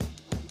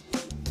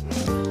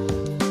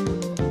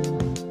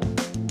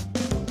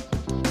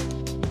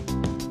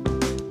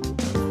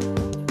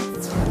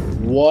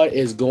What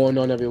is going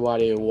on,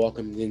 everybody, and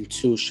welcome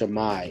into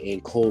Shimei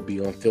and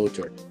Kobei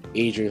Unfiltered.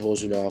 Adrian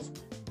Hosenoff,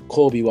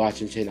 Kobei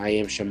Washington. I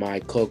am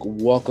Shimei Cook.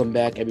 Welcome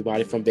back,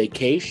 everybody, from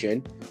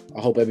vacation. I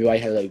hope everybody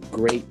had a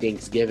great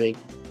Thanksgiving.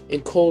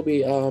 And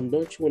Kobei,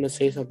 don't you want to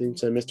say something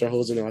to Mr.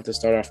 Hosenoff to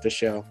start off the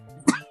show?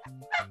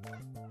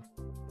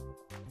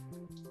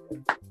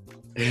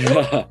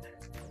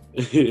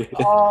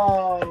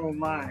 Oh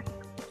my,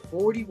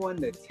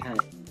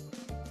 41-10.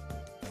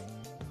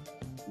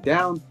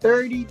 Down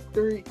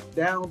 33,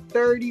 down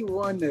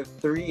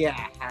 31-3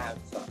 at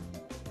halftime.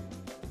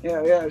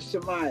 Yeah,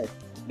 Shimei.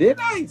 Did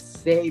I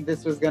say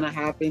this was gonna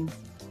happen?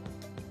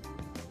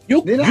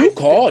 You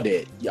called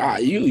it. Yeah,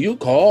 you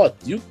called.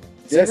 You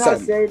said Did I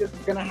something. say this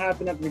was gonna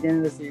happen at the beginning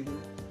of the season?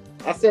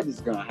 I said this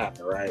was gonna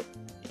happen, right?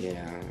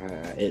 Yeah,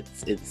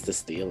 it's the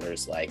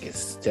Steelers. Like,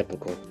 it's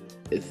typical.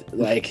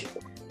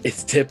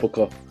 It's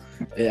typical.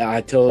 Yeah,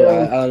 I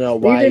don't know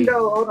why. Even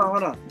though, hold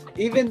on.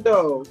 Even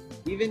though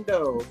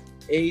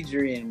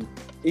Adrian,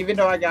 even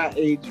though I got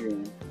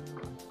Adrian,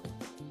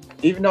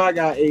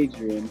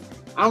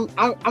 I'm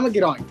gonna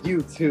get on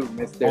you too,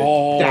 Mr.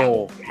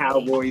 Dallas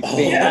Cowboys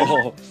fan.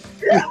 Oh.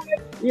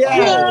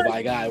 Yeah. Oh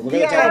my God, we're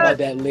gonna talk about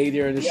that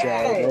later in the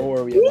show. Don't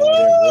worry about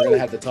it. We're gonna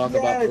have to talk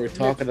about. We're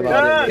talking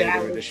about it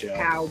later in the show.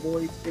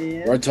 Cowboys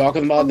fan. We're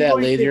talking about that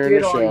later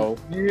in the show.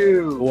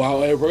 You. Well,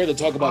 we're gonna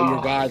talk about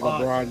your guy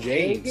LeBron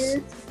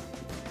James.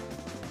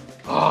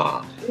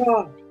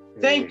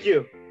 Thank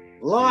you.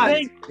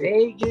 Las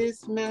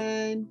Vegas,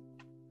 man.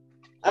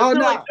 Oh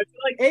no,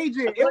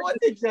 Adrian, it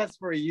wasn't just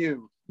for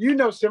you. You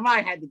know,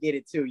 Shimei had to get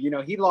it too. You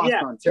know, he lost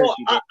on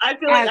Turkey Day. I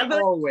feel like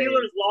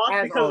Steelers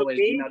lost because of me.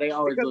 You know, they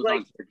always lose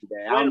on Turkey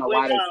Day. I don't know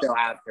why they still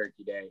have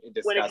Turkey Day.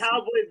 When the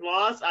Cowboys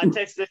lost, I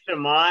texted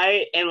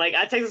Shimei, and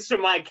I texted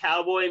Shimei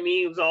cowboy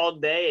memes all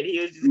day, and he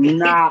was just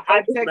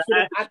I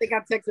think I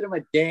texted him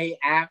a day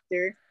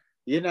after.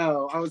 You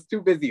know, I was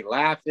too busy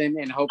laughing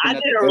and hoping.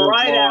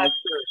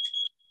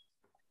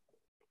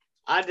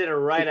 I did it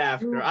right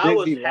after. I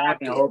was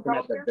laughing and hoping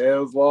that the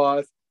Bills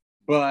lost,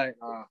 but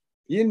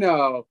you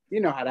know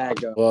how that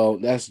goes. Well,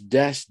 that's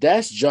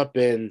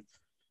jumping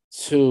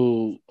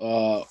to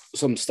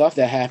some stuff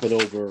that happened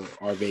over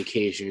our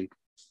vacation.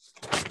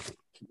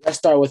 Let's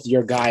start with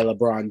your guy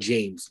LeBron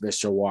James,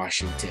 Mr.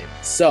 Washington.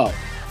 So,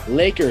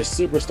 Lakers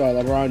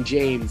superstar LeBron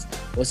James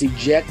was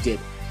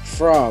ejected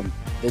from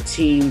the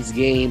team's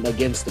game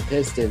against the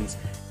Pistons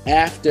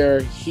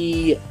after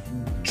he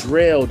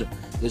drilled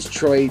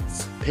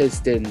Detroit's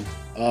Piston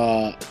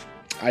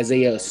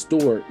Isaiah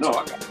Stewart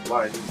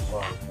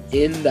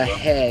in the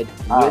head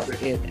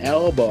with an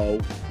elbow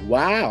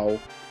while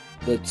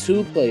the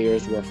two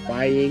players were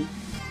fighting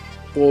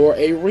for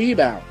a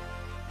rebound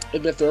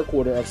in the third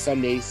quarter of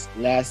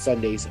last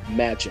Sunday's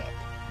matchup.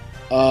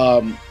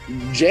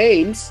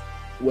 James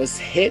was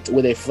hit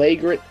with a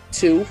flagrant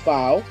 2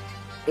 foul.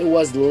 It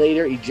was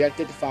later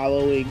ejected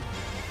following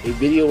a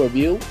video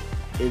review,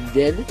 and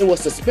then it was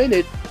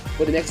suspended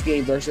for the next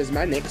game versus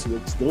my Knicks,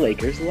 which the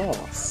Lakers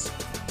lost.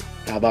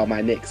 How about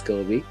my Knicks,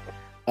 Kobei?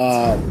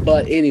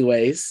 But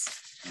anyways,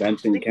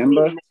 Benson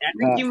Kemba. I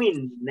think you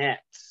mean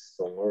Nets.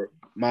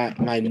 My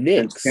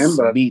Knicks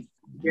beat.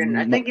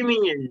 I think you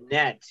mean your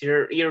Nets.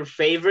 Your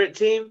favorite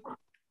team.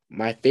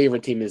 My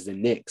favorite team is the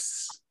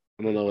Knicks.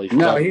 I don't know what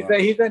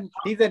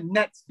he's a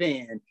Nets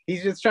fan.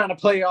 He's just trying to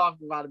play off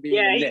about being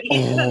a Nets.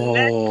 He's a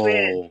Nets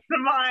fan.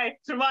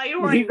 Shimei,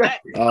 you're wearing Nets.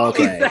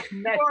 Okay.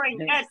 You're wearing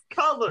Nets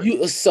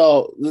colors.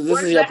 So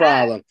this is your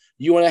problem.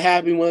 You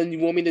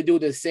want me to do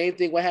the same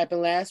thing what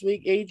happened last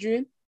week,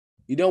 Adrian?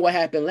 You know what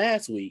happened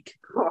last week?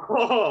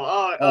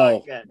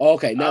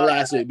 Okay. Not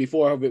last week.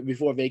 Before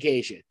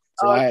vacation.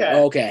 So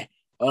okay.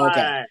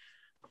 Right.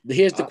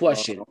 Here's the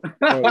question.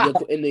 And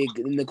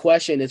the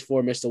question is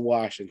for Mr.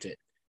 Washington.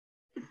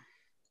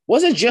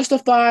 Was it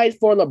justified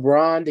for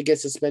LeBron to get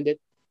suspended?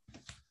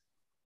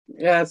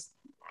 Yes.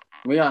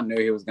 We all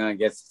knew he was going to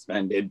get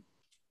suspended.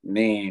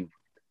 Man,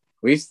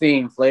 we've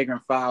seen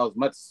flagrant fouls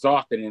much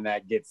softer than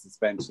that get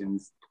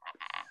suspensions.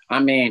 I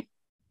mean,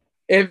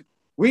 if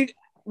we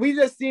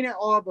just seen it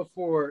all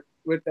before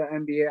with the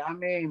NBA. I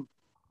mean,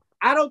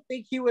 I don't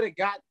think he would have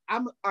got –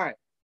 all right,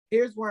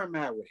 here's where I'm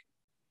at with it.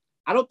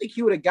 I don't think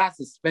he would have got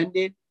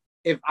suspended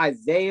if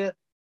Isaiah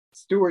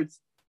Stewart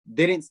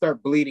didn't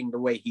start bleeding the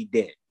way he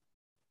did.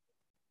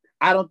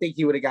 I don't think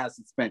he would have got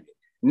suspended.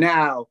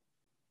 Now,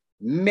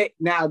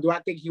 do I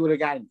think he would have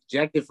got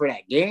ejected for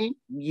that game?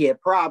 Yeah,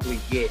 probably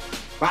did.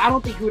 But I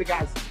don't think he would have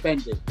got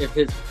suspended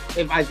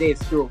if Isaiah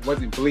Stewart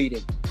wasn't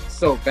bleeding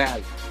so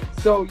badly.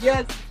 So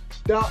yes,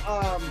 the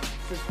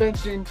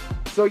suspension.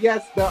 So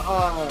yes, the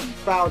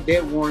foul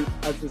did warrant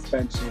a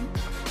suspension.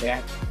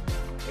 Yeah,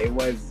 it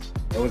was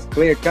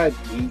clear cut.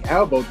 He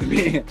elbowed the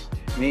man.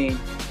 I mean,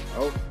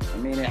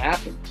 it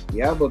happened.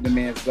 He elbowed the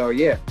man. So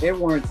yeah, it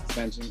warrants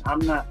suspension.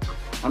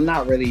 I'm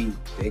not really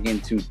digging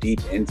too deep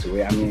into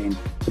it. I mean,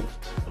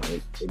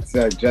 it's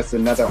just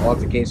another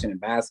altercation in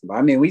basketball.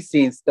 I mean, we've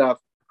seen stuff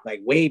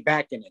like way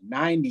back in the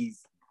 90s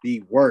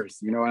be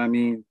worse. You know what I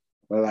mean?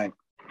 But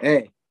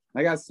hey,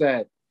 like I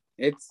said,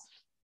 it's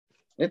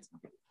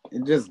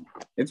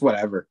it's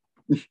whatever.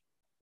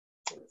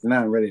 It's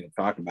not ready to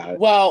talk about it.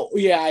 Well,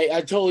 yeah,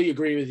 I totally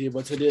agree with you,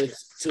 but to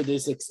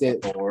this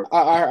extent,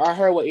 I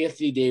heard what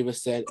Anthony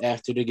Davis said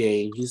after the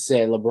game. He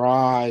said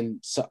LeBron.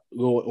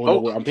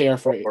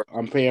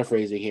 I'm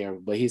paraphrasing here,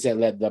 but he said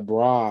that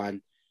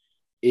LeBron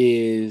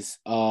is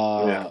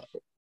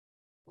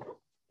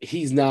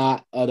he's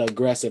not an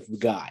aggressive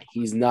guy.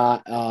 He's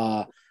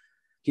not.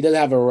 He doesn't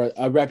have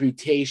a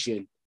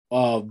reputation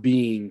of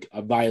being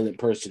a violent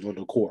person on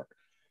the court.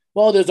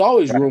 Well, there's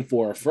always room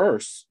for a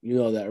first. You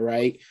know that,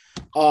 right?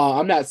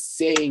 I'm not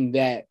saying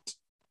that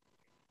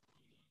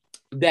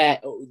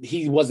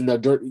he wasn't a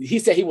dirty. He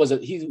said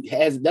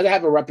doesn't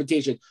have a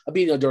reputation of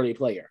being a dirty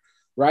player,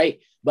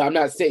 right? But I'm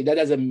not saying that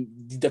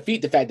doesn't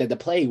defeat the fact that the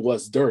play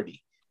was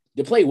dirty.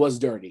 The play was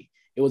dirty.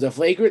 It was a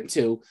flagrant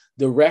 2.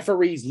 The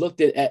referees looked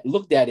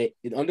at it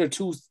in under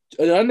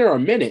a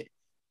minute,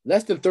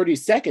 less than 30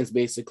 seconds,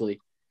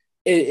 basically,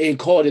 and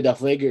called it a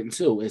flagrant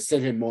 2 and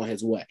sent him on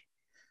his way.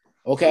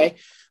 Okay.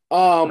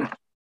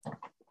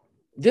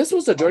 This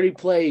was a dirty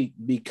play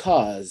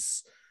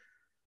because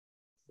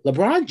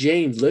LeBron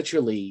James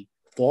literally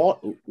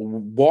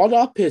balled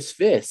up his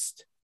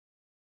fist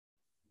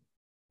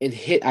and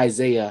hit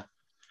Isaiah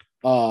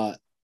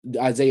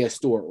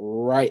Stewart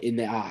right in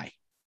the eye.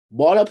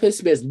 Balled up his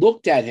fist,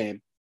 looked at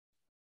him.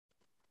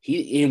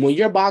 And when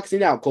you're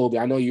boxing out, Kobe,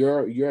 I know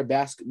you're a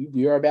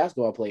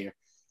basketball player.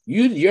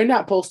 You're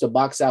not supposed to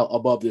box out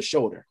above the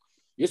shoulder.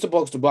 You're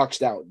supposed to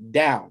box out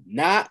down,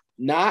 not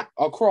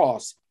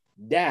across,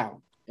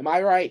 down. Am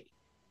I right?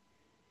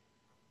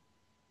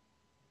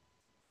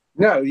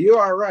 No, you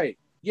are right.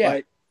 Yeah.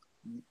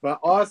 But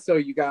also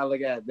you gotta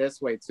look at it this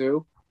way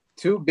too.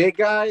 2 big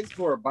guys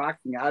who are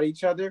boxing out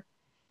each other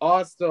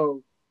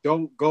also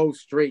don't go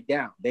straight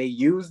down. They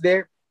use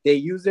their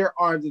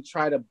arms to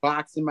try to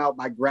box him out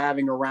by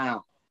grabbing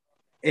around.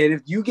 And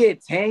if you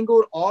get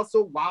tangled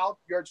also while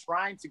you're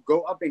trying to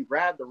go up and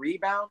grab the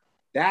rebound,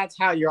 that's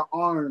how your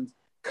arms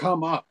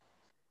come up.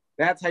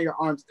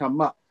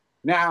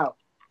 Now,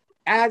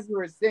 as we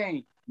were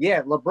saying,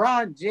 yeah,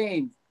 LeBron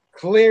James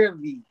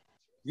clearly,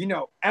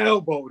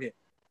 elbowed him.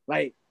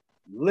 Like,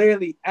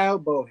 literally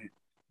elbowed him.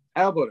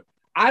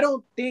 I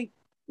don't think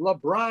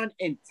LeBron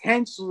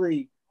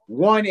intentionally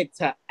wanted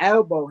to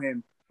elbow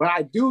him, but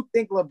I do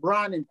think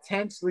LeBron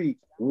intentionally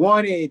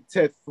wanted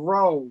to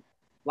throw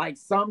like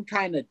some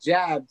kind of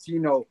jab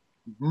to,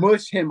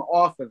 mush him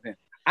off of him.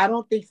 I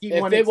don't think he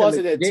wanted to. If it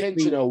wasn't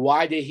intentional,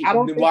 why did he?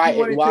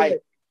 Why?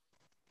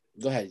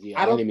 Go ahead. Yeah,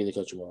 I didn't mean to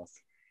cut you off.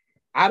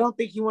 I don't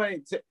think he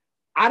wanted to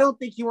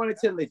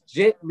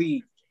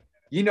legitly,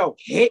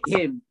 hit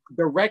him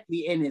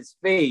directly in his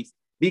face.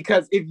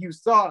 Because if you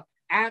saw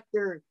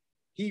after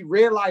he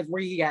realized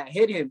where he had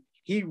hit him,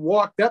 he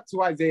walked up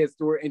to Isaiah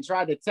Stewart and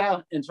tried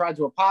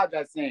to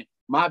apologize, saying,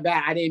 "My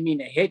bad, I didn't mean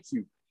to hit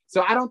you."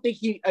 So I don't think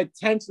he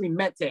intentionally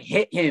meant to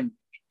hit him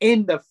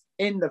in the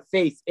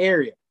face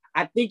area.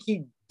 I think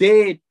he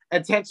did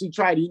intentionally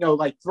try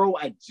to, throw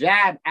a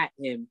jab at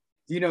him,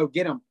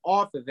 get him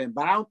off of him.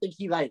 But I don't think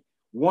he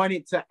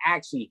wanted to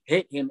actually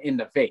hit him in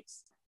the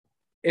face,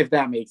 if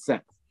that makes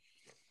sense.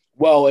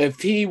 Well,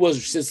 if he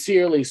was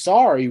sincerely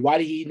sorry, why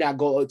did he not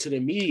go to the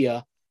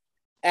media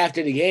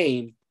after the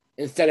game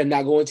instead of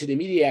not going to the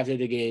media after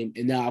the game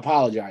and not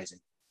apologizing?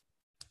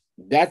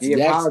 He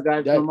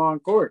apologized to him on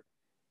court.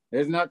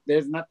 There's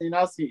nothing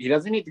else. He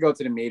doesn't need to go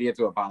to the media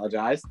to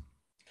apologize.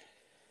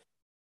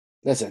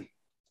 Listen,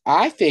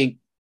 I think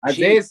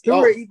Isaiah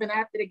Stewart, even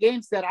after the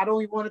game, said, "I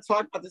don't even want to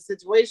talk about the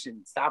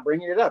situation. Stop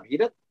bringing it up."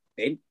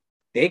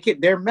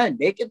 They're men.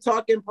 They can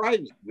talk in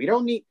private. They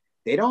don't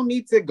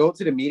need to go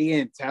to the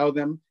media and tell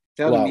the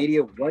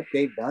media what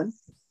they've done.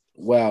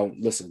 Well,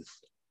 listen,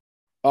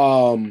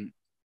 LeBron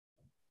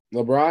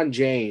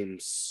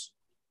James,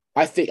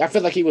 I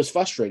feel like he was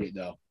frustrated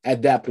though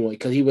at that point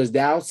because he was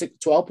down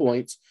 12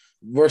 points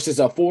versus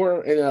a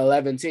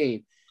 4-11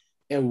 team.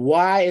 And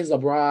why is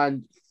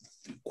LeBron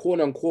quote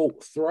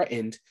unquote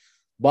threatened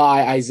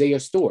by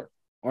Isaiah Stewart?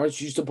 Aren't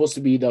you supposed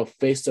to be the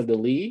face of the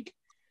league?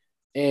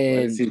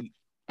 And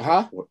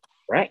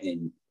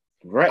threatened.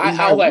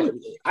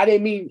 I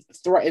didn't mean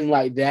threatened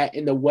like that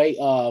in the way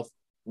of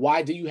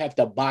why do you have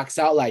to box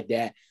out like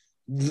that?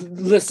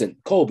 Listen,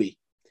 Kobe,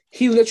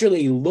 he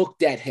literally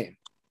looked at him.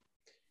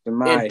 He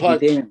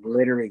didn't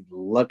literally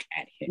look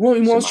at him.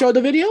 You want to show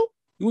the video?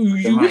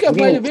 We can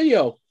play the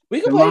video.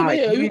 We can play the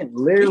video. He didn't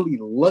literally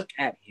look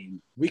at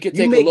him. We can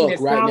take a look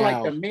right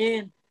now.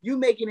 You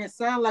making it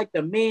sound like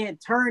the man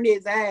turned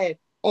his head.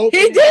 He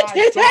did.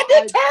 His head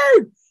did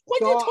turn.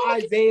 Saw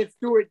Isaiah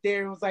Stewart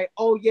there and was like,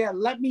 "Oh yeah,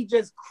 let me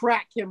just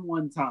crack him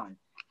one time."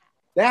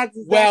 That's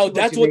what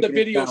the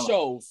video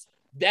shows.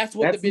 That's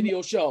what the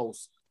video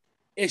shows.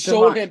 It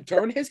showed him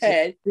turn his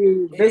head.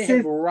 This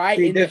is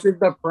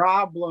the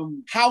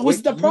problem. How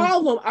was the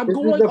problem? I'm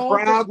going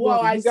off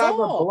what I saw. You guys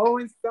are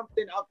blowing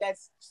something up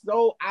that's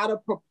so out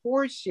of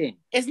proportion.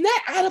 It's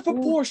not out of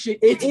proportion.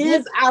 It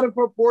is out of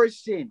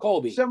proportion.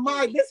 Kobe.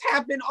 Shimei, this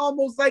happened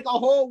almost like a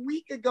whole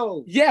week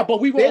ago. Yeah,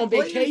 but we were on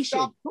vacation.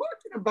 Stop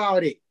talking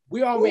about it.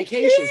 We're on Who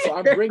vacation, so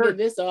I'm cares? bringing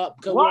this up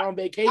because What? we're on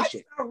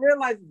vacation. I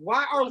realize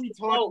why are we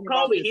talking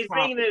about Kobe, this he's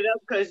topic? bringing it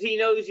up because he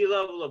knows you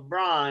love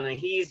LeBron, and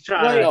he's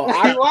trying Like, to. No,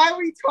 why are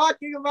we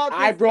talking about this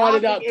I brought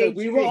it up topic, because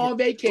we were Adrian? on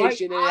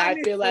vacation, Like, and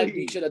I feel like we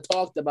honestly, should have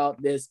talked about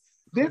this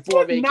this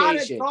before was not a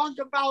vacation. talk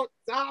about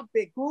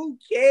topic. Who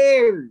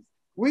cares?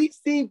 We've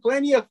seen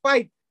plenty of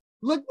fights.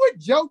 Look what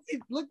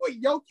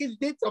Jokic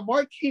did to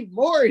Marquise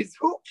Morris.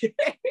 Who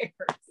cares?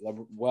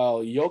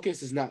 Well,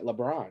 Jokic is not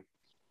LeBron.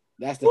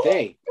 That's the Who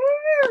thing.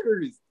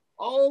 cares?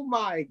 Oh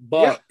my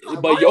But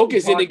God. but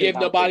Jokic didn't give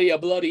nobody a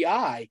bloody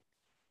eye.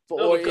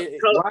 Why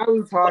are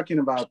we talking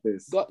about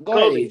this? Go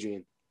ahead,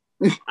 Adrian.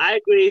 I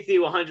agree with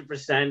you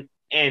 100%.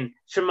 And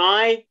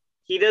Shimei,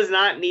 he does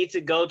not need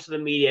to go to the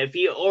media. If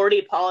he already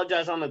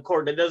apologized on the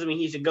court, that doesn't mean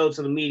he should go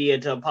to the media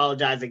to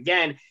apologize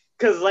again.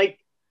 Because, like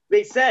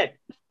they said,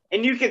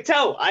 and you can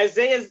tell,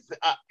 Isaiah's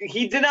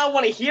he did not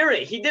want to hear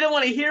it. He didn't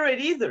want to hear it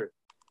either.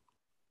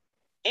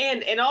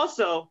 And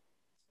also,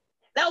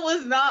 that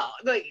was not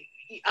like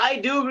I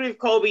do agree with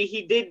Kobe.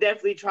 He did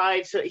definitely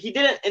try to. He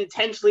didn't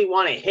intentionally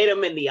want to hit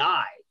him in the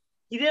eye.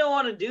 He didn't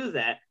want to do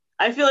that.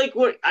 I feel like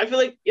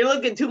you're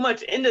looking too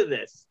much into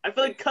this. I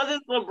feel like because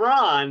it's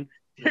LeBron,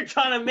 you're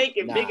trying to make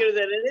it bigger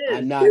than it is.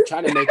 I'm not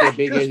trying to make it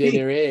bigger than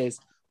there is.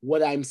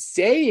 What I'm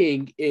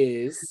saying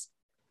is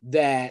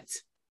that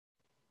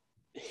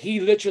he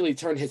literally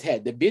turned his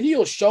head. The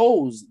video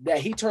shows that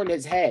he turned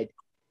his head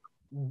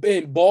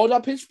and balled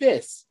up his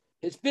fist.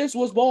 His fist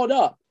was balled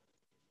up.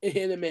 It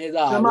hit him in his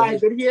eye.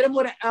 Did he hit him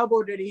with an elbow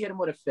or did he hit him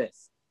with a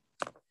fist?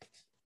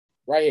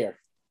 Right here.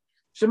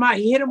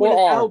 Shimei, he hit him with his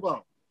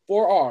elbow.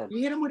 Forearm.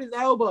 He hit him with his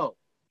elbow.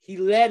 He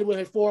led with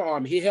his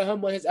forearm. He hit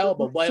him with his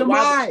elbow. But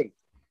Shimei,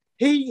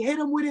 he hit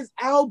him with his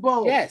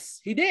elbow. Yes,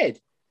 he did.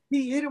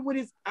 He hit him with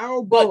his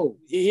elbow. But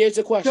here's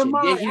the question.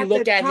 Shimei, did he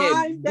look at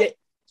him?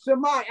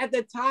 Shimei, at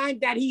the time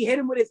that he hit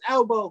him with his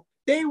elbow,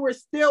 they were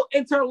still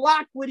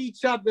interlocked with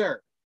each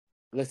other.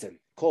 Listen,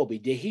 Colby,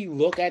 did he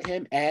look at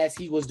him as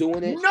he was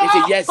doing it? No! Is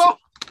it yes?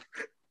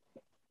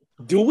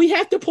 Do we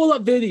have to pull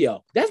up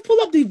video? Let's pull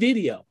up the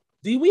video.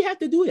 Do we have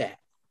to do that?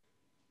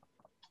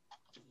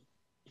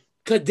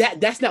 Because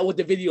that's not what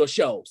the video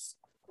shows.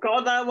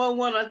 Call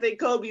 911. I think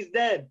Kobe's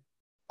dead.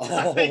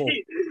 Oh.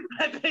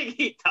 I think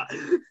he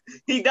died.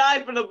 He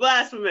died for the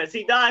blasphemous.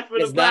 He died for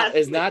the blasphemy.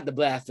 It's not the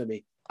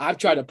blasphemy. I'm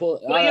trying to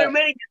pull. Well, you're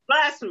admitting it's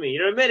blasphemy.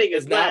 You're admitting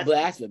it's not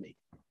blasphemy.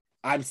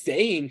 I'm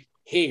saying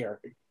here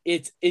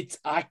it's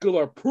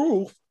ocular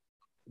proof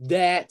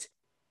that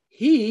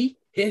he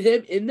hit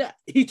him in the.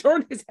 He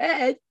turned his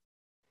head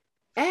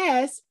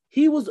as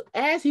he was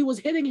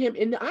hitting him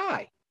in the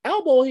eye,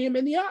 elbowing him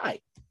in the eye.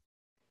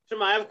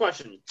 So I have a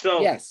question.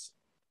 So yes,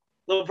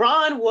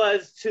 LeBron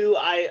was to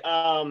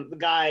the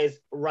guy's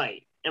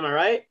right. Am I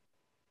right?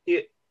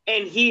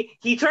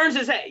 He turns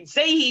his head.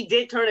 Say he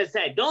did turn his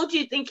head. Don't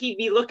you think he'd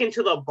be looking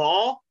to the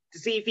ball to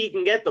see if he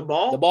can get the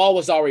ball? The ball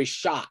was already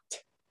shot.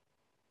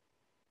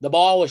 The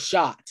ball was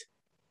shot.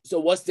 So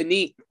what's the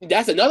need?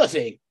 That's another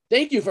thing.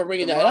 Thank you for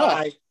bringing that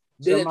up.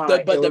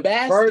 But the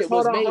basket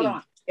was made. Hold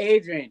on.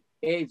 Adrian,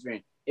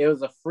 it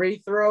was a free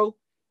throw.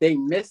 They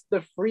missed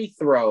the free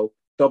throw.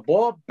 The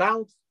ball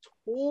bounced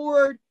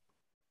toward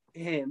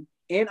him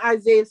and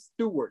Isaiah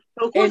Stewart.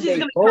 So of course and he's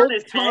going to turn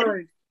his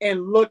head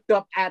and looked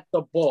up at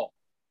the ball.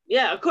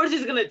 Yeah, of course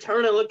he's going to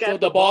turn and look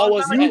at the ball.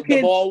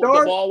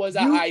 The ball was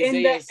at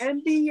Isaiah's.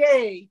 In the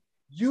NBA,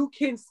 you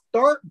can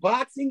start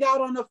boxing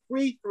out on a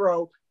free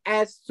throw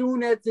as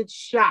soon as it's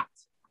shot.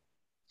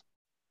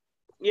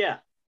 Yeah.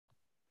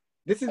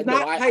 This is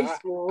not high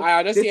school. I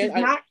understand. This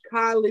is not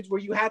college where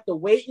you have to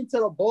wait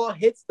until the ball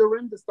hits the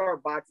rim to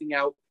start boxing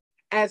out.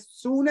 As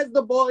soon as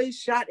the ball is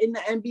shot in the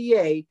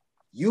NBA,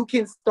 you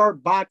can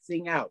start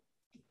boxing out.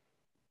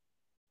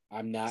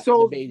 I'm not.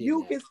 So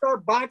you can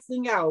start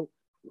boxing out.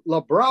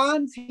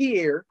 LeBron's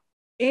here.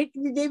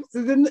 Anthony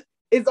Davis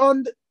is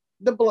on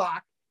the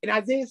block, and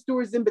Isaiah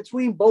Stewart's in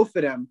between both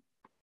of them.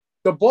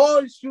 The ball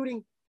is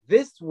shooting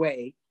this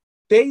way.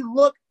 They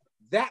look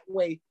that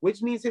way,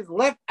 which means his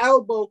left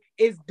elbow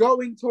is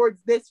going towards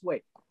this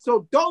way.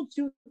 So don't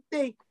you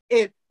think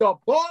if the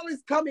ball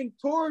is coming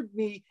toward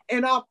me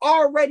and I'm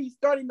already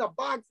starting to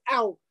box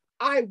out,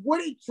 I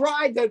wouldn't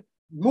try to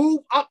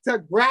move up to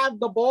grab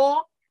the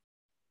ball?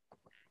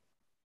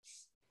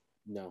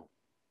 No.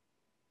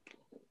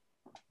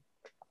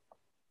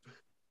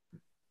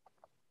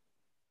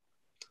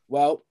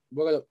 Well,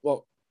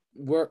 oh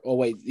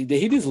wait, did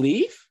he just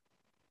leave?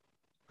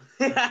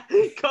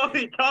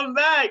 Kobe, come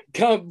back.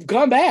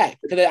 Come back.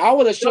 Because I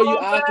want to show you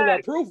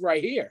ocular proof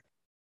right here.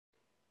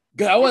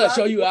 I want to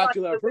show you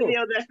ocular proof.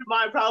 Video that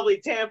Shimei probably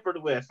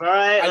tampered with, all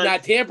right? I'm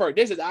not tampered.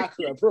 This is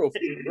ocular proof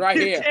right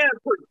here.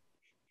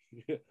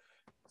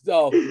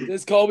 So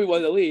this Kobe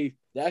was to leave.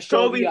 That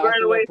showed me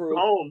ocular proof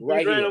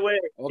right here.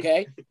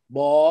 Okay,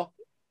 ball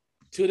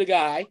to the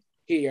guy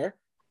here.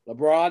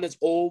 LeBron is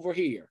over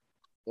here.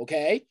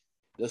 Okay,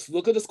 let's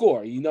look at the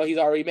score. You know he's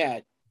already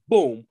mad.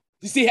 Boom.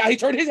 You see how he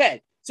turned his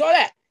head? Saw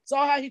that?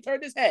 Saw how he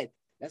turned his head?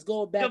 Let's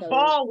go back. The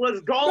ball was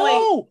going.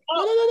 No.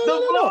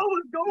 The ball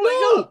was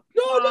going up.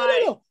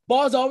 No.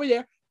 Ball's over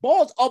there.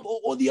 Ball's up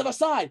on the other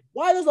side.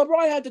 Why does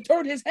LeBron have to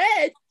turn his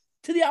head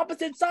to the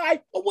opposite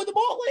side of where the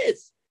ball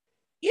is?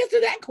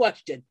 Answer that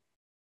question.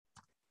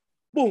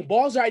 Boom,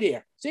 ball's right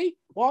there. See?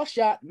 Ball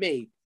shot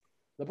made.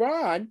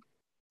 LeBron,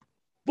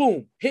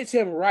 boom, hits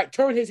him right,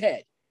 turn his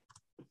head.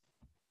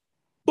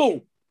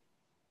 Boom.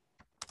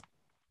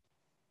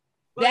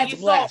 But That's you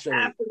saw blasphemy.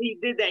 after he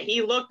did that,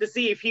 he looked to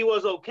see if he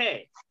was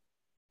okay.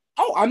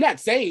 Oh, I'm not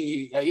saying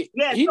he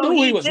so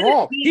knew he was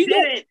wrong.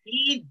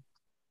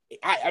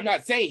 I'm I'm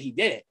not saying he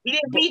did it. He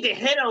didn't need to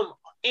hit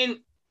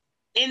him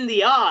in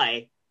the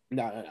eye.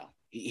 No.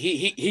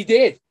 He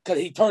did because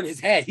he turned his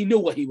head. He knew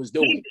what he was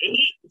doing.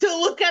 To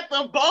look at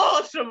the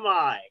ball,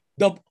 Shimei.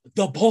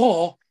 The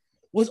ball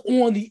was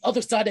on the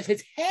other side of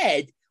his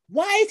head.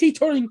 Why is he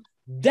turning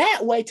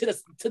that way to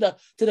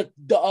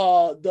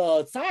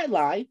the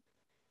sideline?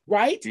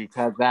 Right?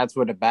 Because that's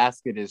where the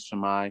basket is,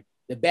 Shimei.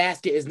 The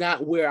basket is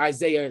not where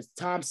Isaiah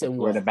Thompson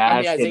was. Where the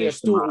basket Isaiah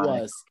Stewart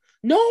was.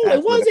 No, that's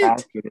it wasn't. The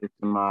basket is,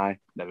 Shimei.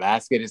 The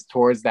basket is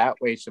towards that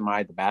way,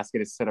 Shimei. The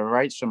basket is to the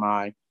right,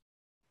 Shimei.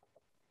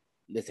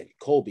 Listen,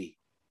 Kobe,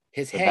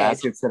 his the head. The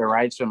basket to the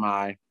right,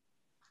 Shimei.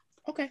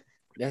 Okay,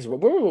 we're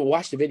gonna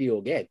watch the video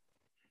again.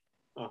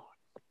 Oh,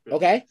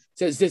 okay.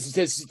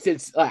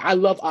 Since I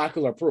love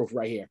ocular proof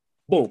right here.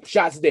 Boom,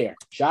 shots there,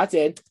 shots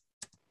in.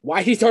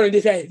 Why is he turning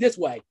his head this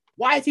way?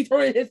 Why is he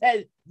turning his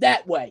head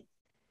that way?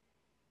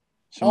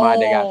 Shimei,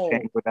 they got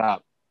tangled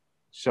up.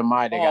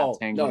 Shimei, they got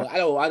tangled up. I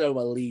don't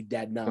believe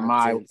that nonsense.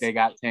 Shimei, they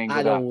got tangled up.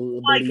 I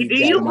don't believe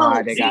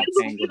that. They got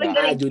tangled up.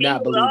 I do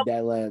not believe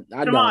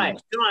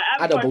that.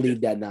 I don't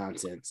believe that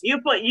nonsense.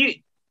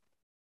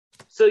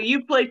 So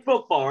you play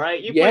football, right?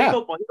 Play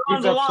football.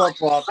 He's a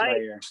football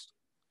player.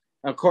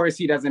 Of course,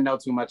 he doesn't know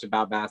too much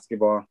about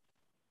basketball.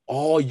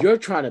 Oh, you're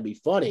trying to be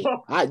funny.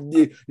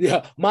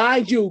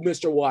 Mind you,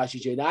 Mr.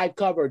 Washington, I've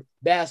covered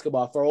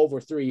basketball for over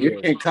 3 years.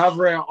 You can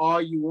cover it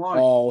all you want.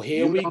 Oh,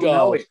 here we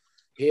go.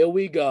 Here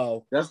we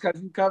go. Just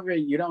because you cover it,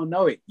 you don't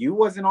know it. You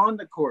wasn't on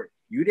the court.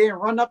 You didn't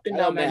run up and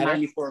down that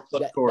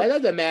 94-foot court. That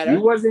doesn't matter.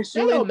 You wasn't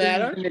shooting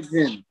things in the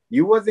gym.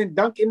 You wasn't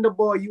dunking the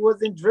ball. You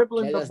wasn't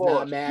dribbling the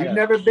ball. You've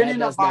never been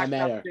in a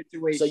box-up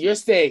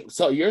situation.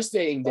 So you're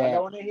saying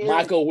that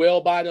Michael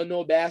Wilbon don't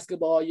know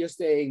basketball. You're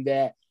saying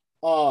that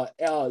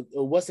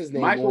what's his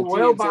name? Michael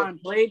Wilbon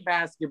played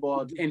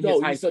basketball in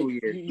his high school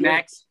years.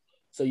 Next.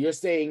 So you're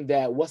saying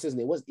that what's his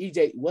name?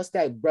 What's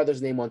that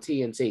brother's name on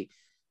TNT?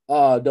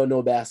 Don't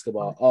know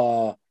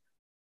basketball.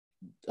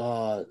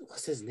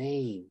 What's his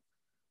name?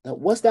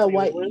 What's that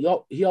white?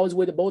 He always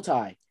wear the bow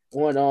tie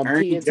on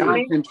Ernie TNT.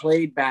 Johnson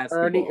played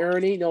basketball.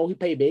 Ernie, no, he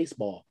played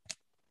baseball.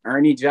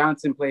 Ernie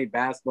Johnson played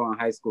basketball in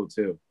high school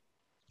too.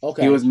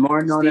 Okay, he was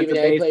more known as a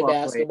baseball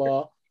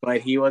basketball. Player,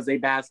 but he was a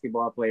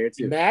basketball player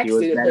too. Max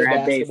didn't play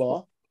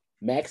basketball.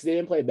 Max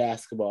didn't play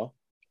basketball.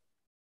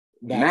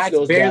 Max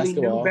barely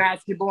knew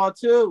basketball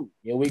too.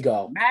 Here we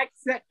go. Max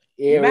said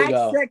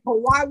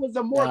Kawhi was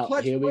a more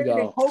clutch player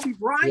than Kobe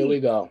Bryant. Here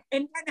we go.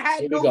 And then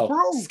had no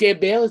proof.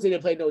 Skip Bayless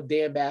didn't play no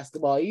damn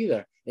basketball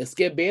either. And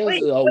Skip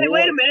Bayless is a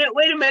wait a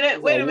minute.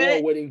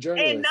 award-winning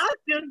journalist. And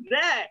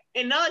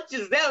not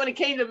just that, when it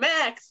came to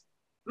Max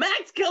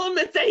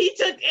Kellerman said he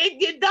took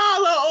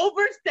Iguodala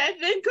over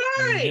Stephen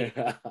Curry.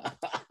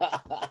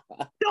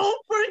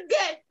 Don't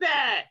forget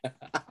that.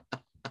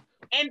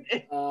 And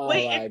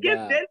Skip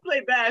did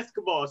play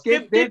basketball.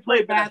 Skip did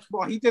play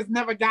basketball. He just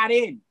never got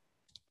in.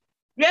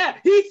 Yeah,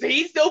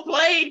 he still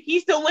played.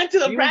 He still went to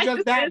the practice. He was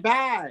just that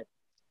bad.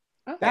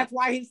 Oh. That's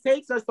why his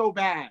takes are so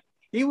bad.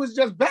 He was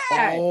just bad.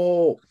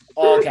 Oh,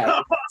 okay.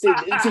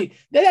 see,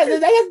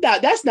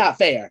 that's not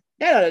fair.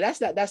 No,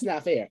 that's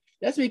not fair.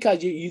 That's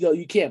because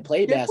you can't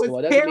play basketball.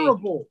 It was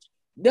terrible.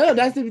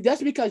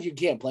 That's because you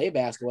can't play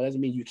basketball.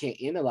 Doesn't mean you can't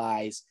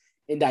analyze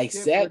and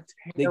dissect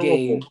the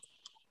game.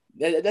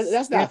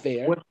 That's not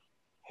fair.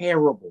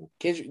 Terrible.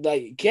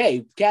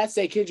 Cats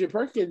say Kendrick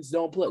Perkins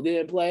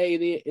didn't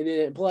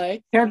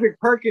play. Kendrick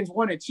Perkins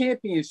won a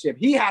championship.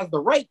 He has the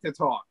right to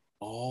talk.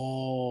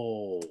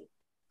 Oh,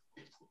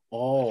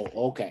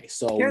 okay.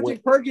 So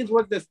Kendrick Perkins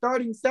was the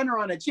starting center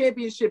on a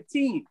championship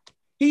team.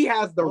 He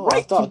has the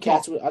right to talk.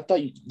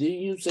 Didn't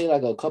you say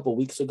like a couple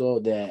weeks ago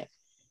that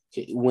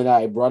when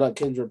I brought up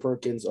Kendrick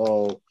Perkins,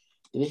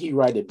 didn't he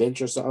ride the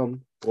bench or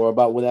something? Or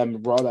about when I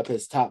brought up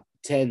his top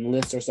 10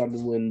 list or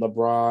something when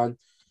LeBron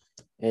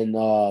and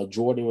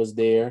Jordan was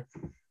there?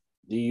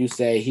 Do you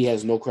say he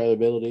has no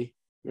credibility?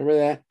 Remember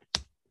that?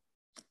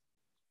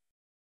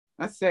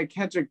 I said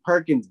Kendrick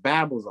Perkins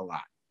babbles a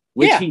lot,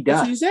 which he does.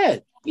 That's what you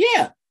said.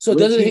 Yeah. So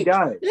which he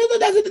does.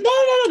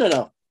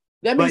 No.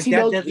 That means he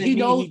knows.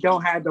 He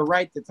don't have the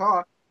right to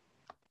talk.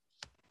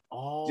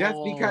 Oh. Just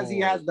because he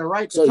has the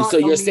right to talk. So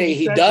you're saying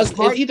he does?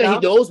 Either he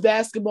knows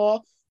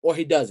basketball or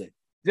he doesn't.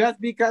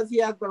 Just because he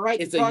has the right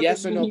to talk. It's a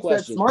yes or no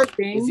question. Smart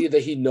things. It's either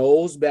he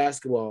knows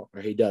basketball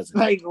or he doesn't.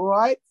 Like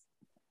what?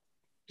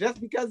 Just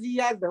because he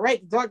has the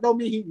right to talk don't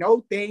mean he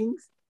knows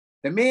things.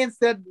 The man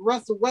said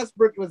Russell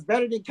Westbrook was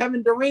better than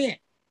Kevin Durant.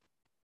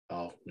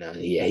 Oh, no,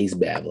 yeah, he's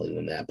babbling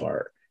on that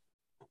part.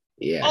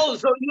 Yeah. Oh,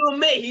 so you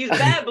admit he's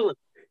babbling.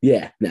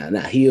 Yeah,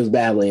 nah. He was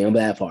babbling on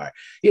that part.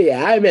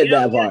 Yeah, I admit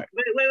that part.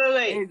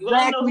 Wait.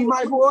 Exactly,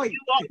 my boy. You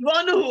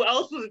want to know who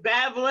else was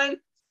babbling?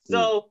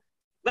 So,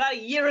 about a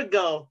year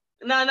ago,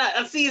 not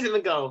a season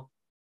ago,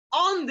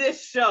 on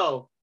this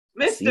show,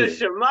 Mr.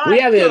 Shimei We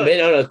haven't Cook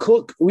been on a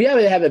Cook. We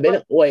haven't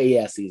been. Wait,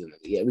 yeah, season.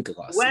 Yeah, we could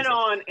call it went season.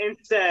 on and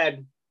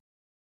said,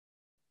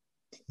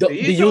 The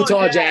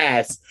Utah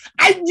Jazz.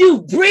 And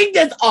you bring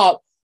this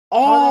up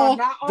all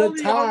the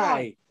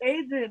time.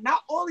 Adrian,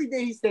 not only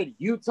did he say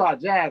Utah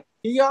Jazz,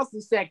 he also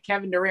said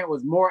Kevin Durant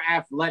was more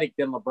athletic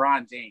than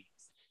LeBron James.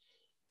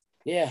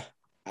 Yeah,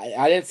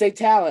 I didn't say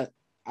talent.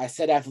 I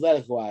said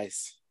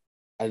athletic-wise.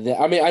 I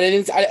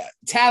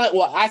talent.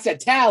 Well, I said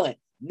talent,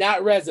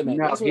 not resume.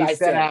 No, that's what I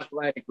said.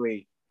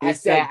 Athletically. I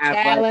said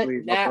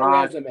talent, not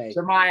resume.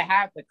 Shimei, I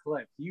have the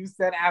clip. You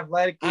said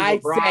athletically. I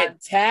LeBron.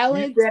 said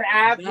talent, You said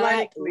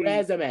athletically. not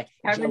resume.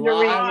 Kevin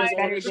Durant was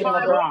better than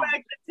LeBron. Roll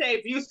back the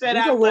tape. You said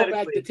We can roll athletically.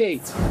 back the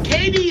tapes.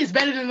 KD is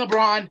better than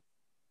LeBron,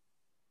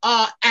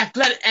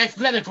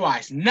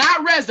 athletic-wise,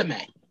 not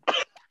resume.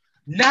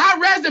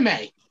 Not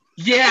resume.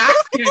 Yeah,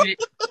 I said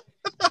it.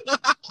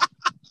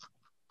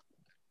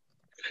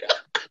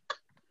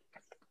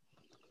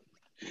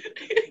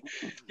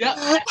 Yep,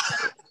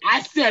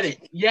 I said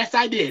it. Yes,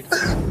 I did.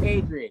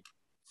 Adrian,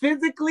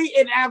 physically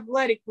and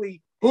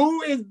athletically,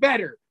 who is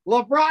better,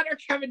 LeBron or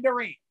Kevin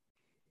Durant?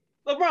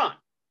 LeBron.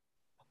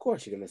 Of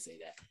course you're gonna say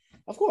that.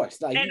 Of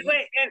course. Like, And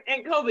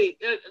Kobe,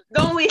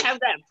 don't we have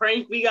that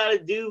prank we gotta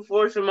do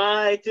for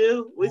Shimei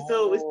too? We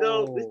still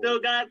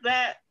got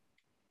that.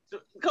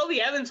 Kobe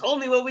haven't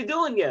told me what we're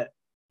doing yet.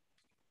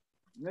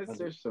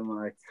 Mr.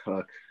 Shimei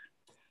Cook,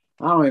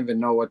 I don't even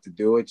know what to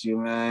do with you,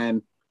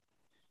 man.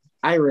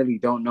 I really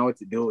don't know what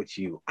to do with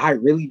you. I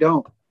really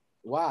don't.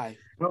 why?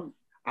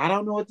 I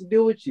don't know what to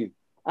do with you.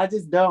 I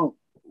just don't.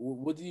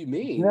 What do you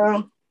mean?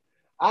 No,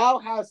 I'll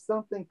have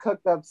something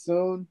cooked up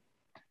soon.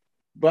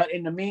 But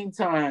in the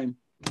meantime,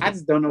 I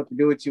just don't know what to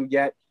do with you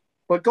yet.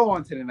 But go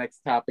on to the next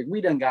topic.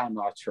 We done gotten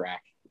off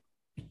track.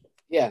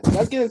 Yeah,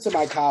 let's get into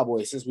my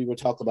Cowboys since we were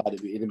talking about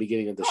it in the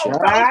beginning of the show.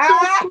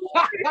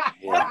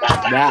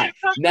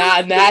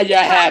 Now you're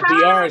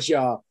happy, aren't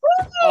y'all?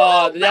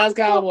 The Dallas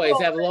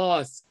Cowboys have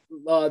lost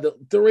the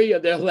 3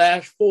 of their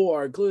last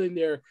 4, including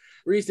their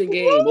recent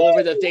game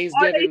over the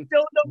Thanksgiving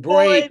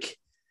break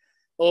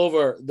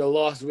over the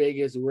Las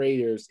Vegas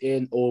Raiders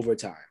in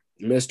overtime.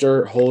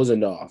 Mr.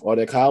 Hosendorf, are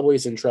the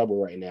Cowboys in trouble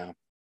right now?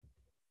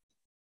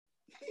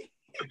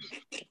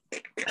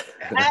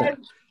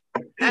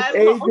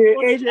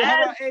 Adrian,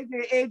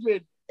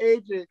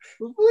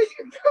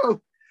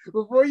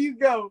 before you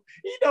go,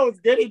 he knows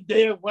good and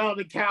damn well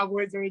the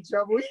Cowboys are in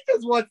trouble. He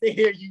just wants to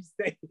hear you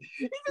say it.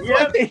 He just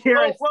wants to hear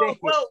it say it.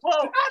 I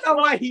don't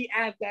know why he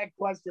asked that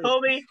question.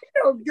 Kobe, he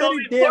knows good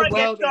and damn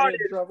well they're in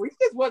trouble. He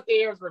just wants to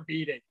hear us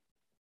repeat it.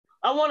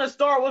 I want to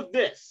start with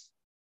this.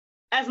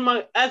 As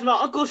my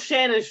Uncle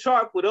Shannon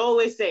Sharp would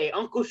always say,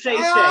 Uncle Shay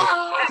Shay.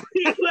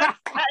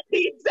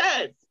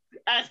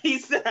 As he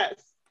says.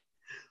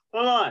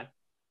 Hold on.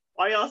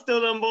 Are y'all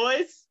still them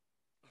boys?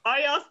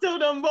 And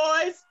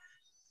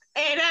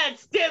that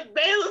Skip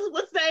Bayless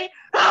would say,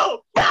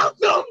 how about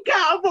them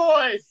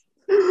Cowboys?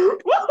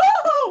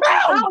 Woo-hoo!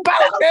 How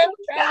about them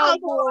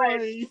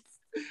Cowboys?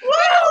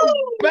 How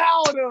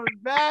about them,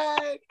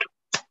 man?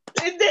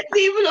 Is this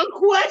even a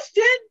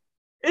question?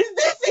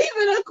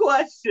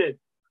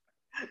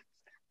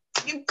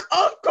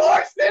 Of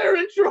course they're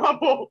in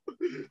trouble.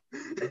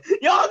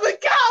 Y'all the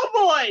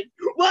Cowboys.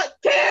 What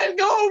can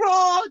go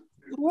wrong?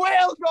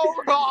 Will go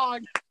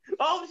wrong.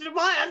 Oh,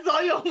 Shimei, I saw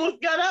you almost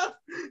got up.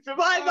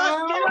 Shimei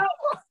about to get up.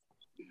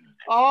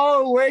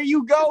 Oh, where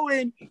you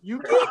going? You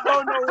can't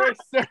go nowhere,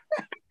 sir.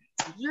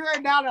 You're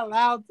not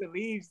allowed to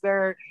leave,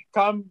 sir.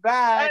 Come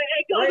back.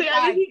 Hey, Kobe,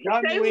 I need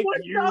to say with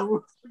what's you.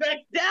 up. The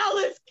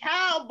Dallas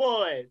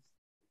Cowboys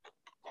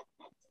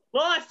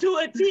lost to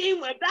a team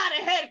without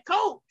a head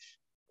coach.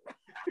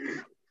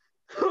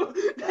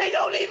 They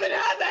don't even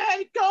have a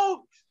head coach.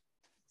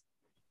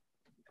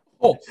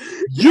 Oh,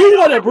 you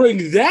want to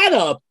bring that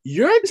up?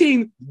 Your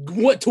team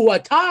went to a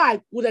tie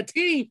with a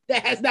team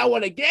that has not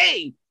won a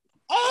game.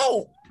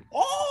 Oh.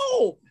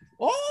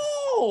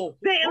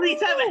 They at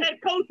least have a head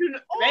coach.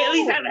 They at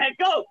least have a head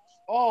coach.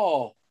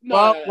 Oh,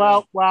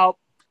 no. Well.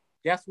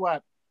 Guess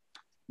what?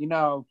 You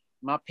know,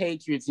 my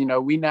Patriots. You know,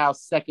 we now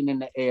second in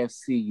the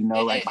AFC. You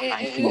know, like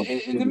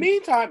in the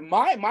meantime,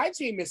 my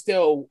team is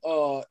still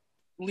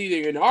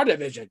leading in our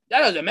division. That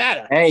doesn't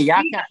matter. Hey,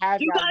 y'all can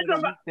have y'all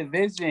in the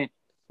division.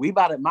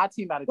 My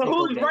team about to take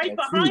over. Who's right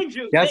behind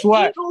you? Guess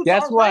what?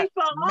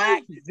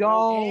 Mac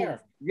Jones.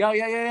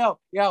 You.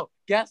 Yo.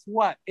 Guess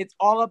what? It's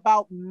all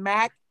about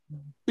Mac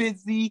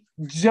Busy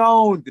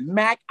Jones.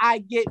 Mac, I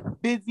get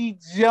Busy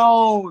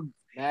Jones.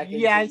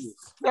 Yes,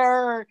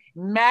 sir.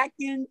 Mac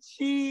and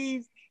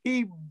cheese.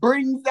 He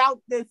brings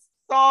out the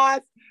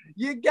sauce.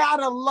 You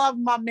gotta love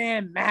my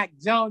man Mac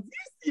Jones. You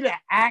see the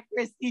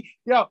accuracy?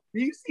 Yo,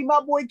 do you see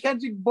my boy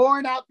Kendrick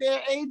Bourne out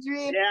there,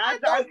 Adrian? Yeah, I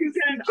thought you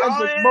said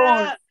Kendrick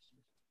Bourne.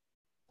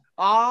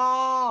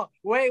 Oh,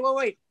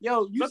 wait.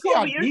 Yo, you But see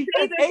our Kobe, you're saying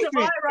defense, that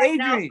Shimei right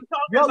now. Adrian. We're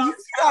talking Yo, about you the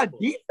see our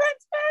Cowboys.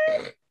 defense, man?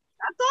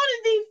 I thought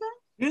it defense.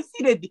 You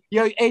see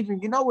yo,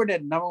 Adrian, you know we're the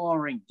number one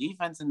ranked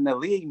defense in the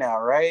league now,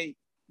 right?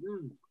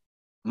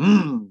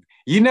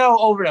 You know,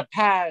 over the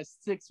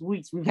past 6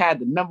 weeks, we've had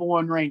the number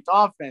one ranked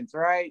offense,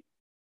 right?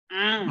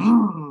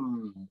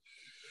 You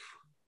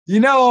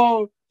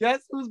know,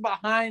 guess who's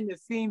behind the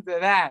scenes of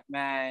that,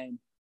 man?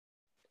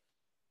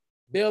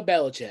 Bill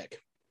Belichick.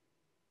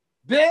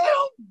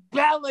 Bill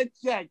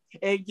Belichick.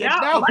 And you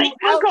know Mike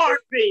who else?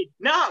 McCarthy.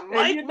 Not Mike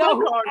And you know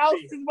McCarthy. who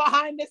else is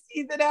behind the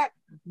scenes of that?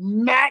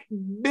 Mac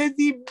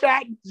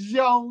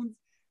Jones.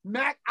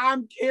 Mac,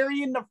 I'm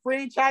carrying the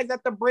franchise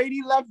after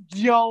Brady left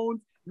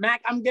Jones.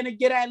 Mac, I'm going to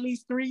get at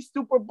least 3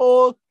 Super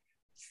Bowls.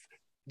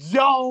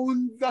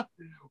 Jones.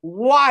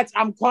 Watch,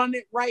 I'm calling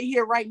it right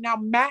here, right now.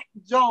 Mac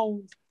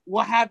Jones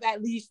will have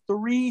at least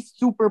 3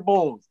 Super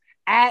Bowls.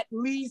 At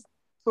least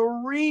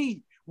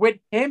 3. With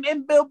him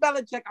and Bill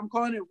Belichick, I'm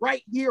calling it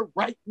right here,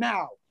 right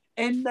now.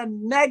 In the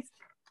next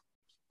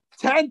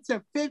 10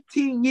 to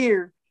 15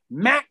 years,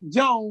 Mac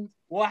Jones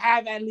will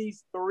have at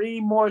least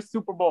 3 more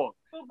Super Bowls.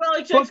 Bill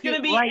Belichick's going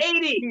to be right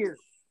 80. Here.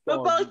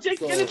 Bill Belichick's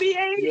going to be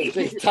 80. You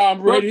think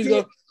Tom Brady's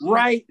going to...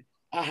 Right.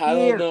 I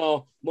don't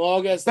know.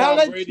 Long as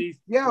Tom Brady,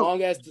 Tom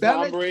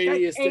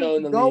Brady is still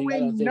in the league, I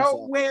don't think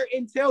nowhere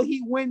until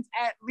he wins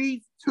at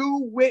least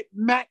 2 with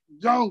Mac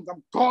Jones.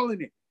 I'm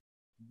calling it.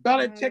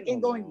 Belichick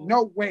ain't going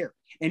nowhere.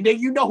 And then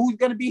you know who's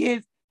going to be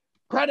his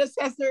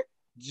predecessor?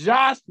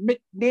 Josh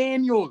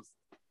McDaniels.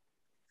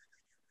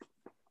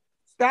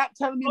 Stop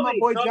telling me my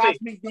boy Josh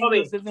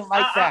McDaniels isn't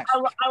like that.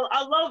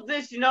 I love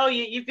this. You know,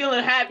 you're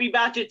feeling happy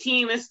about your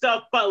team and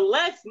stuff, but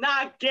let's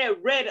not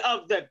get rid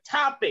of the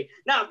topic.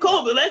 Now,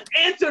 Kobe, let's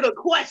answer the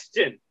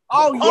question.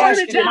 Oh, yes,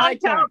 it's my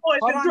turn.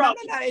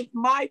 It's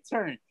my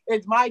turn.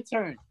 It's my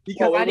turn.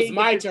 Because I didn't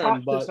get to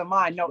talk to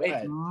Shimei. No,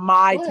 it's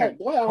my turn.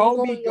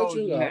 Kobe goes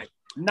next.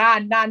 Nah.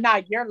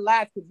 You're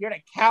last because you're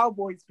the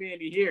Cowboys fan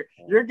in here.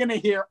 You're going to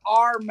hear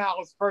our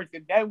mouths first,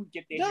 and then we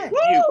get to hear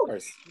you.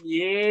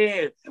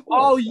 Yeah.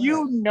 Oh,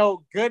 you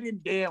know good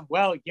and damn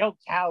well your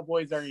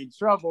Cowboys are in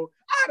trouble.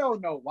 I don't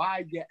know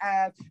why you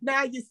ask.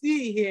 Now you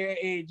see here,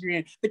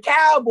 Adrian, the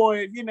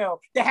Cowboys, you know,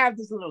 they have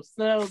this little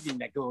slogan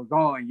that goes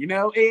on, you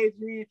know,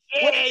 Adrian?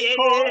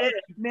 Yeah.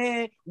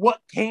 Man, what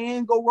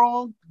can go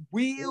wrong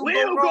will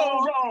go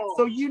wrong.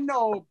 So, you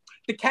know,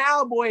 the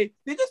Cowboys,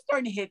 they're just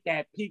starting to hit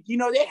that peak. You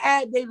know, they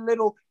had their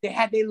little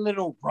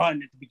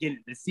run at the beginning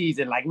of the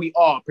season, like we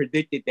all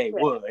predicted they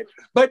would.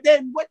 But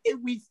then what did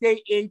we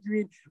say,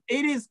 Adrian?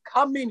 It is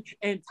coming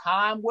and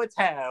time will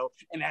tell.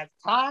 And as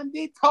time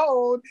be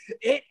told,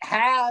 it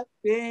happened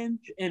and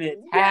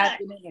it's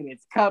happening and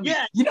it's coming.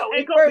 Yeah. You know,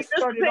 it first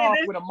started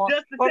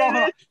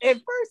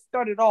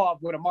off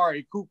with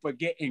Amari Cooper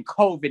getting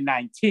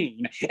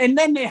COVID-19. And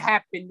then it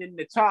happened in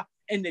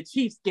the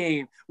Chiefs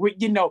game with,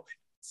 you know,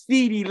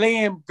 CeeDee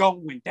Lamb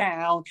going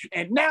down,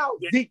 and now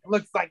Zeke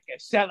looks like a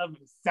shell of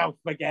himself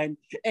again,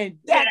 and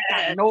that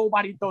guy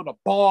nobody throw the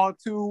ball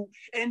to,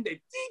 and the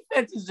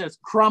defense is just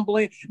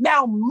crumbling.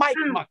 Now Mike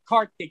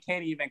McCarthy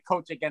can't even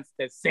coach against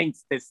the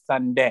Saints this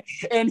Sunday,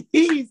 and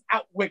he's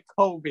out with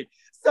COVID.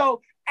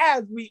 So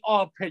as we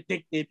all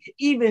predicted,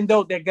 even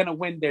though they're going to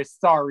win their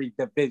sorry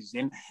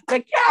division,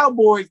 the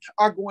Cowboys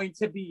are going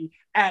to be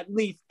at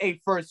least a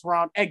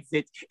first-round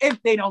exit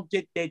if they don't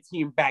get their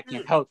team back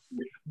in healthy.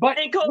 But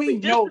we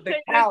know the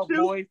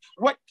Cowboys,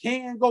 what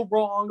can go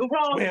wrong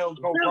will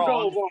go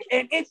wrong.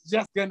 And it's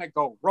just going to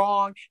go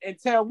wrong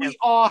until we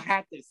all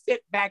have to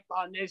sit back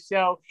on this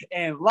show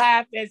and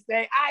laugh and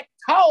say, I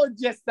told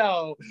you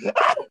so.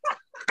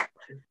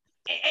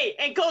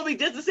 Hey, Kobe,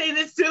 just to say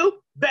this too,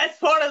 best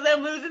part of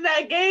them losing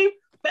that game,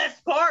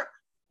 best part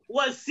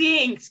was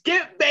seeing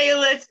Skip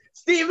Bayless,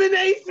 Stephen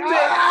A. Smith,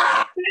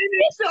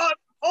 finish on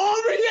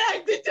all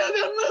reacted to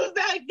them lose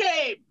that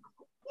game.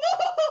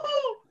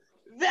 Woo-hoo-hoo!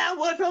 That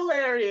was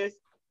hilarious.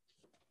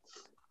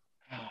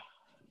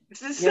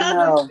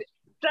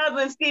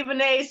 Southern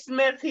Stephen A.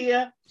 Smith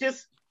here.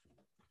 Just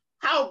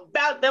how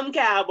about them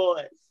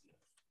Cowboys?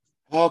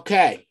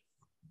 Okay.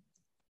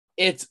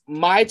 It's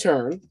my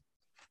turn.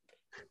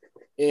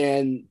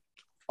 And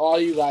all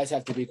you guys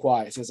have to be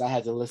quiet since I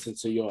had to listen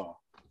to y'all.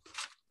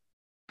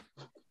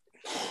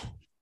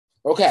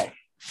 Okay.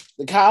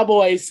 The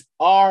Cowboys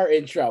are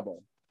in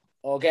trouble.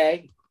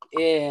 Okay.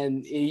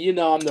 And you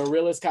know, I'm the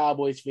realest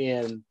Cowboys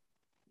fan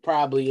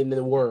probably in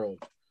the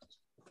world.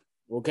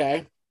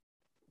 Okay.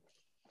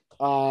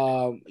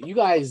 You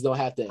guys don't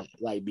have to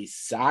like be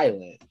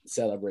silent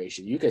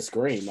celebration. You can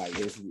scream like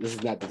this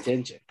is not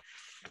detention.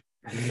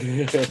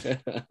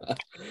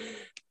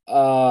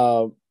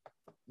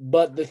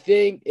 But the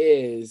thing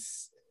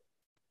is,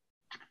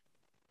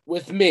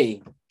 with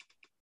me,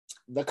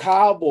 the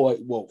Cowboy,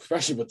 well,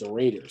 especially with the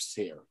Raiders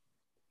here,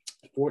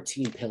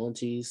 14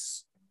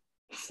 penalties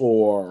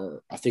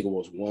for, I think it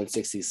was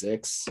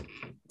 166.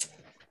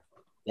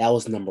 That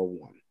was number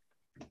one.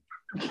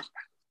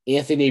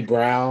 Anthony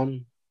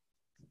Brown,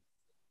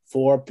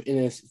 four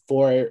PIs.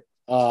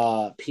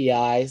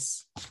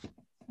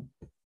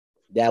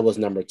 That was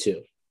number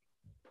 2.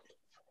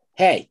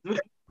 Hey,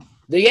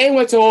 the game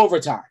went to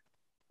overtime.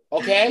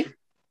 Okay?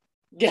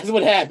 Guess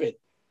what happened?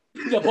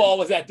 The ball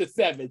was at the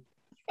 7.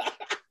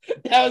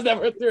 That was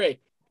number 3.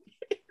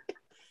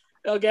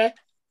 Okay?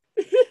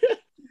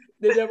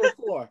 Then number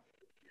 4.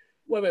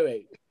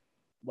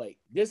 Wait.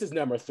 This is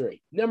number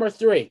 3. Number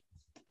 3.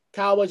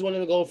 Cowboys wanted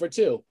to go for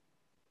 2.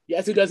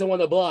 Guess who doesn't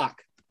want to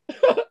block?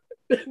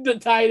 The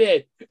tight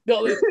end.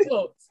 Nolan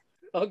Schultz.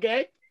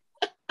 Okay?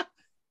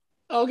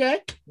 Okay?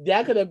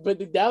 That could have been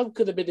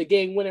the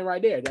game winning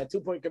right there. That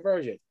 2-point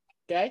conversion.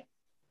 Okay?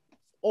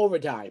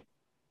 Overtime.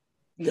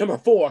 Number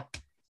 4.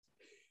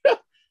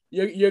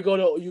 You go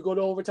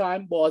to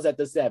overtime, ball's at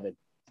the 7.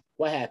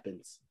 What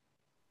happens?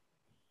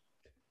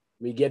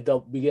 We give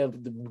up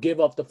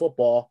the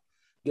football,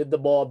 give the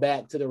ball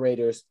back to the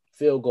Raiders,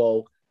 field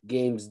goal,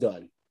 game's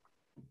done.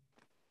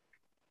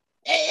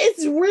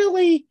 It's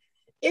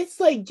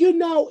like,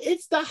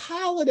 it's the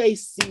holiday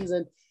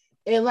season.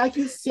 And like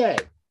you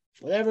said,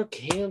 whatever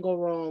can go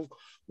wrong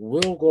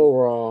will go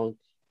wrong.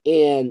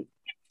 And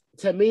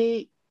to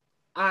me,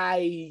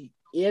 I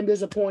am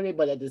disappointed,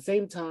 but at the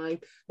same time,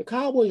 the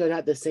Cowboys are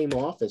not the same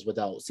offense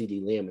without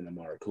CeeDee Lamb and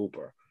Amari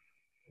Cooper.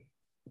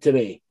 To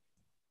me,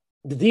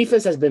 the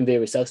defense has been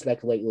very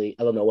suspect lately.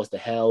 I don't know what the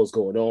hell is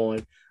going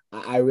on.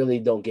 I really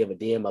don't give a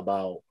damn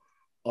about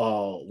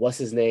what's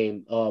his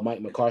name,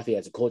 Mike McCarthy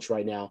as a coach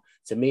right now.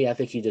 To me, I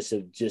think he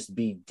should just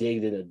be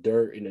digged in the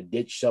dirt in a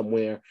ditch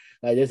somewhere.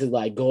 Like, this is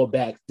like go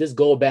back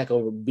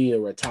over being a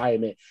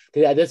retirement.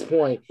 Because at this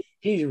point,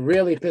 he's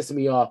really pissing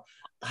me off.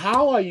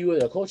 How are you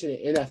a coach in the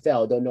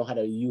NFL don't know how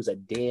to use a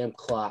damn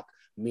clock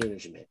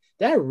management?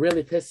 That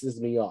really pisses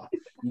me off.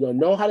 You don't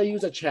know how to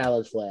use a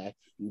challenge flag.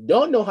 You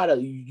don't know how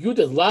to. You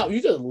just love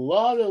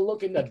to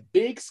look in the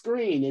big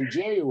screen in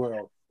Jerry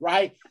World,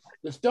 right?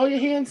 Just throw your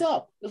hands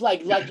up. It's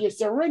like you're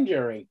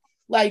surrendering.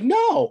 Like,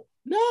 no,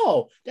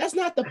 that's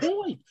not the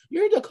point.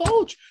 You're the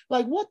coach.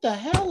 Like, what the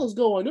hell is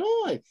going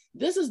on?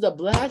 This is the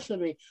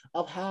blasphemy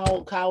of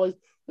how college.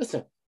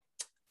 Listen,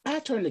 I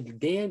turned the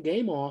damn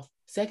game off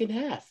second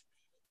half.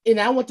 And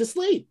I went to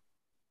sleep.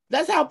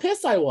 That's how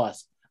pissed I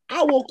was.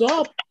 I woke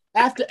up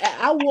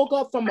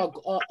from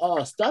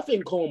a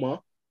stuffing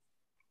coma,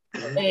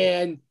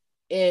 and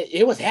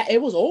it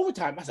was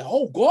overtime. I said,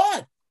 "Oh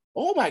God,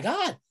 oh my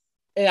God!"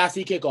 And I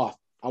see kickoff.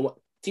 I went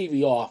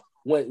TV off.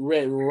 Went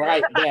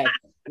right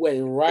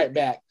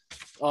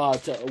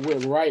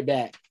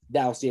back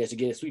downstairs to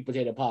get a sweet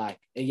potato pie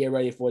and get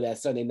ready for that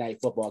Sunday night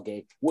football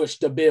game, which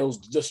the Bills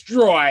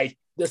destroyed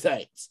the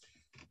Saints.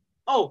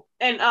 Oh,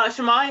 and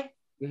Shimei.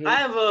 Mm-hmm. I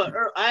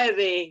have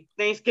a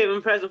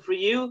Thanksgiving present for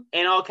you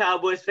and all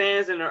Cowboys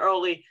fans, and an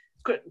early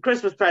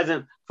Christmas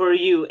present for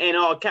you and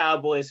all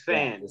Cowboys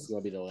fans. Yeah, this is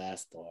gonna be the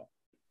last thought.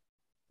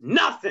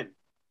 Nothing.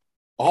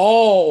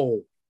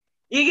 Oh,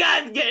 you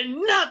guys get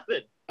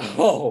nothing.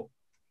 Oh,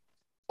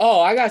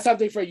 I got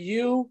something for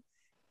you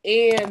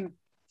and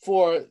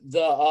for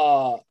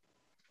the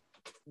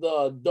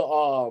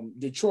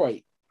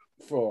Detroit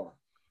for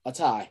a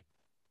tie.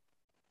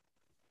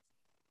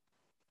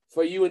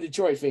 For you and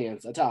Detroit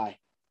fans, a tie.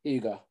 Here you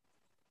go.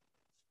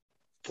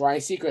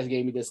 Ryan Seacrest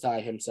gave me this tie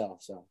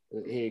himself, so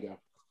here you go.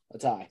 A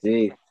tie.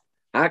 Gee,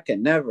 I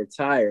can never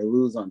tie or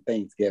lose on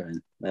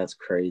Thanksgiving. That's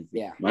crazy.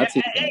 Yeah. My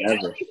team can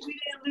never. We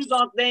didn't lose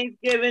on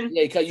Thanksgiving.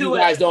 Yeah, because you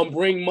guys don't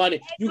bring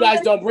money. You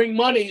guys don't bring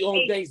money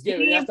on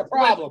Thanksgiving. That's the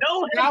problem.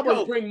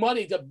 Cowboys bring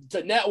money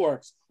to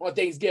networks on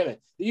Thanksgiving.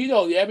 You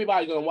know,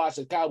 everybody's going to watch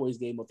the Cowboys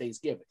game on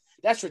Thanksgiving.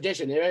 That's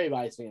tradition in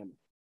everybody's family.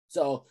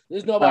 So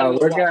there's nobody going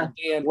to watch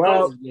the damn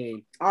Cowboys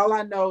game. All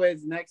I know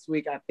is next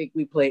week, I think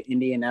we play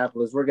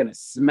Indianapolis. We're going to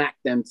smack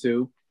them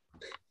too.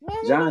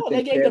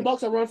 They gave the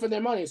Bucs a run for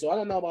their money, so I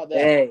don't know about that.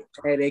 Hey,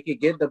 they could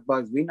get the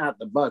Bucs. We not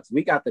the Bucs.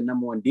 We got the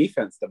number 1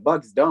 defense. The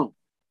Bucs don't.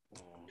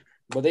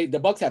 But the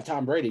Bucs have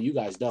Tom Brady. You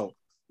guys don't.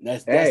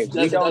 That's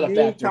we don't another need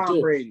factor Tom too.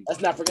 Brady.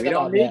 Let's not forget We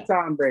about that. don't need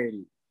Tom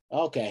Brady.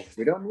 Okay.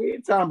 We don't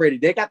need Tom Brady.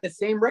 They got the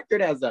same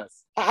record as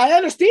us. I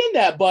understand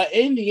that, but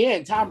in the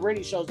end, Tom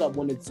Brady shows up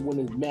when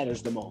it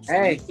matters the most.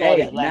 Hey,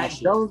 Mac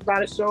Jones about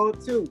to show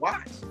up too.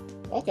 Watch.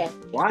 Okay.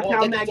 Watch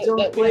how Mac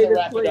Jones played this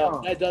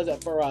playoff. That does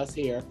it for us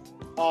here.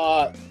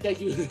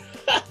 Thank you.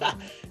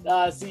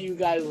 See you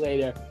guys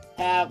later.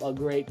 Have a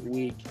great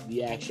week.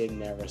 The action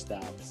never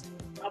stops.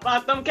 How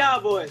about them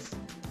Cowboys?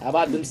 How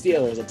about them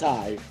Steelers? A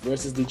tie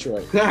versus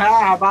Detroit.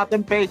 How about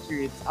them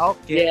Patriots?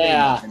 Okay.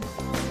 Yeah.